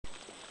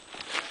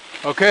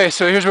Okay,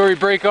 so here's where we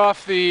break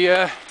off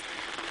the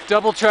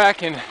double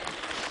track and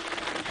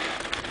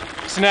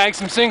snag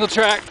some single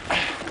track.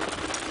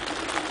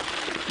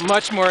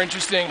 Much more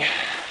interesting.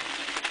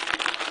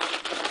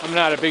 I'm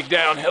not a big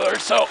downhiller,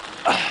 so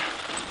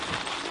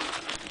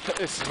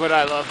this is what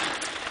I love.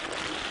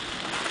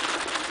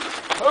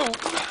 Oh!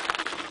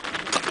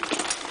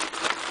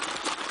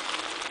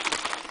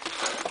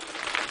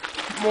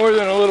 More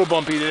than a little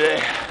bumpy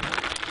today.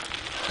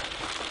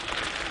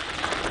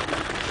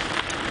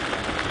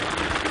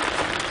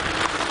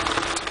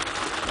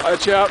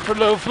 Watch out for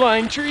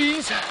low-flying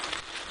trees.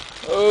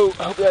 Oh,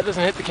 I hope that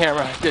doesn't hit the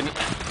camera. It didn't.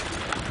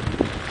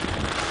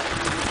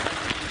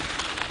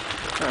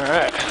 All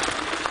right,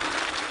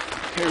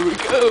 here we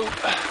go.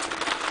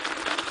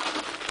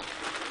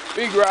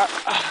 Big rock.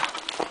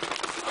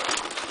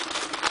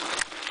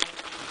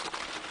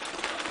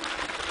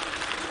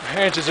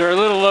 Branches are a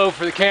little low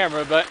for the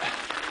camera, but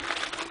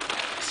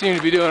seem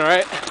to be doing all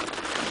right.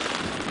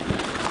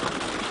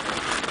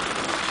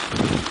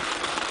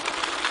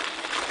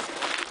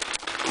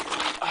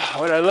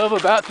 What I love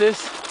about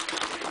this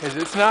is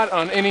it's not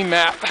on any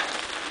map,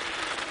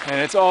 and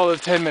it's all of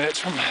 10 minutes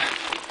from,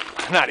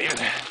 not even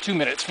 2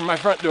 minutes from my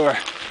front door.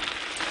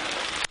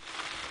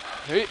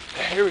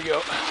 Here we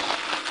go.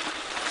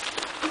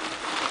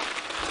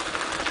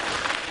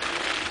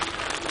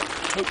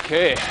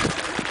 Okay.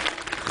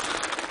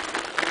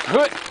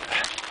 Good.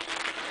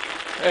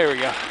 There we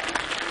go.